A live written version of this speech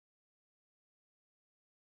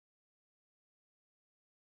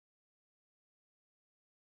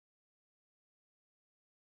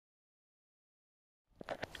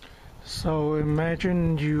So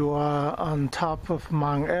imagine you are on top of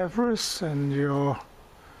Mount Everest and your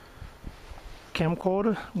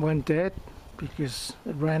camcorder went dead because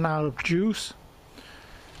it ran out of juice.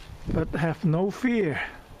 But have no fear,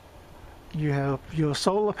 you have your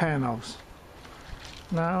solar panels.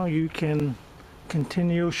 Now you can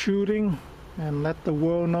continue shooting and let the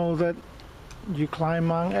world know that you climb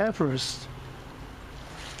Mount Everest.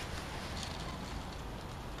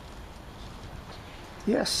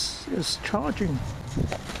 Yes, it's charging.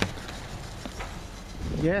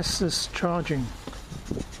 Yes, it's charging.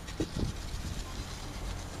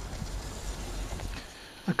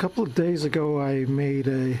 A couple of days ago I made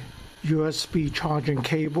a USB charging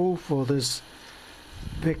cable for this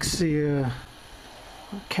Vixia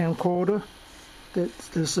camcorder.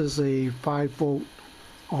 This is a 5 volt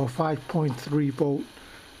or 5.3 volt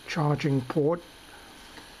charging port.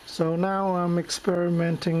 So now I'm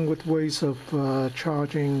experimenting with ways of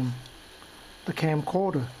charging the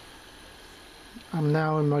camcorder. I'm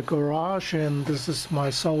now in my garage and this is my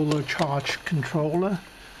solar charge controller,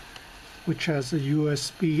 which has a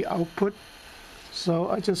USB output. So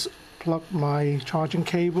I just plug my charging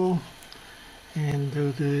cable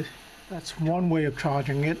and that's one way of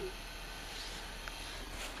charging it.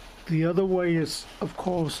 The other way is, of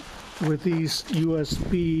course, with these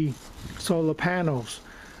USB solar panels.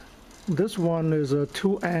 This one is a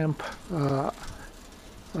 2 amp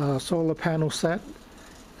solar panel set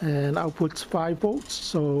and outputs 5 volts,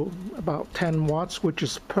 so about 10 watts, which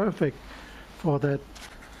is perfect for that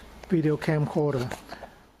video camcorder.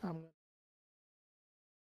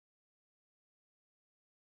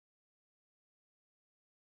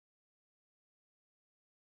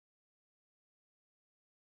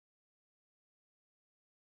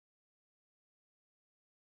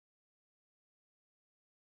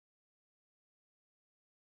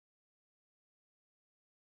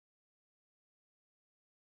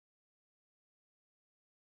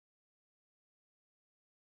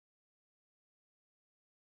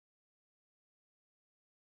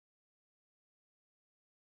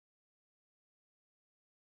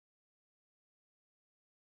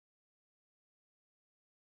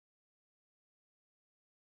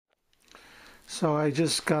 So I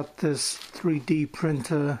just got this 3D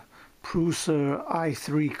printer Prusa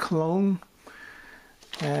i3 clone,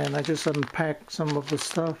 and I just unpacked some of the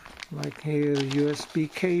stuff, like here the USB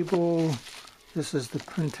cable. This is the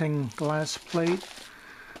printing glass plate.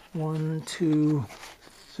 1, 2,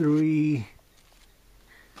 3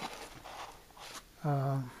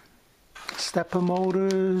 stepper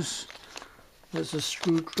motors. There's a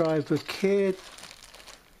screwdriver kit,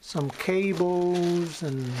 some cables,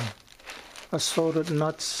 and assorted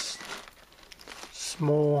nuts.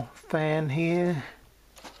 Small fan here,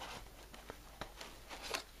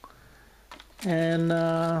 and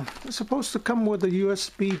it's supposed to come with a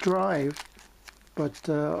USB drive, but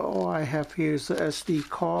all I have here is the SD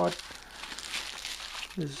card.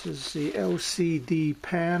 This is the LCD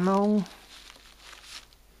panel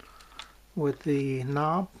with the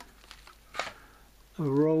knob, a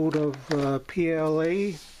roll of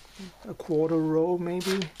PLA, a quarter roll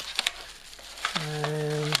maybe,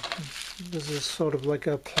 and this is sort of like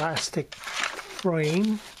a plastic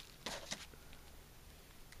frame,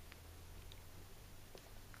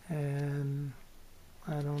 and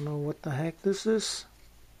I don't know what the heck this is.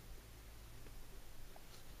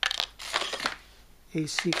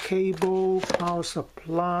 AC cable, power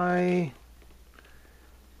supply,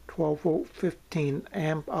 12 volt 15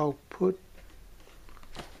 amp output,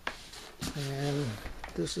 and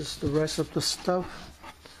this is the rest of the stuff.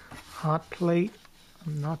 Hot plate,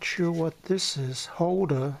 I'm not sure what this is.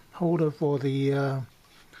 Holder for the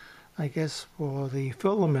I guess for the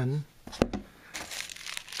filament.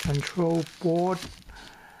 Control board.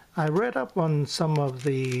 I read up on some of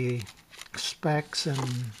the specs and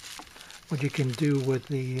what you can do with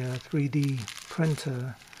the 3D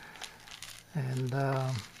printer, and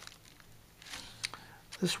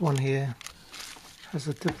this one here has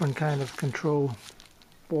a different kind of control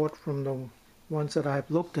board from the ones that I've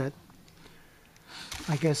looked at.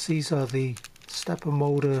 I guess these are the stepper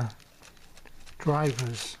motor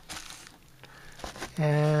drivers,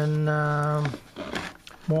 and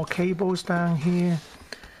more cables down here,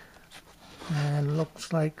 and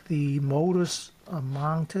looks like the motors are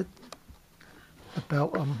mounted. The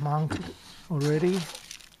belt are mounted already,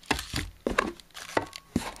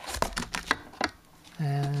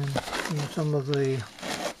 and you have some of the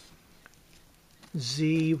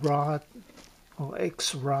Z rod or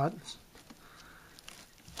X rods,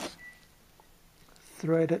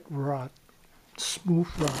 threaded rod, smooth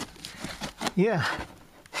rod. Yeah,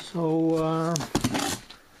 so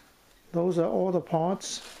those are all the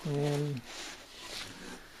parts, and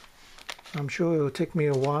I'm sure it'll take me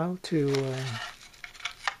a while to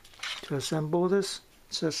assemble this.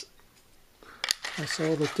 It's just, I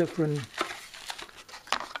saw the different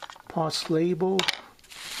parts labeled.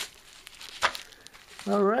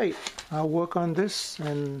 Alright, I'll work on this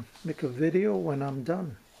and make a video when I'm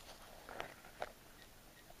done.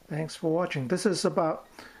 Thanks for watching. This is about,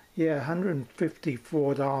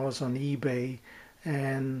 $154 on eBay,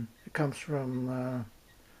 and it comes from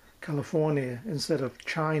California instead of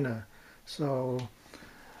China. So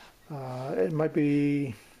it might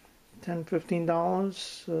be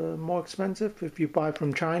 $10–15 more expensive. If you buy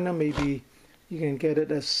from China, maybe you can get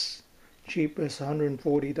it as cheap as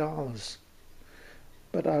 $140.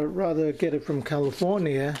 But I'd rather get it from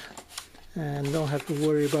California and don't have to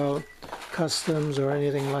worry about customs or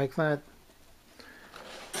anything like that.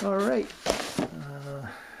 Alright,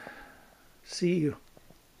 see you.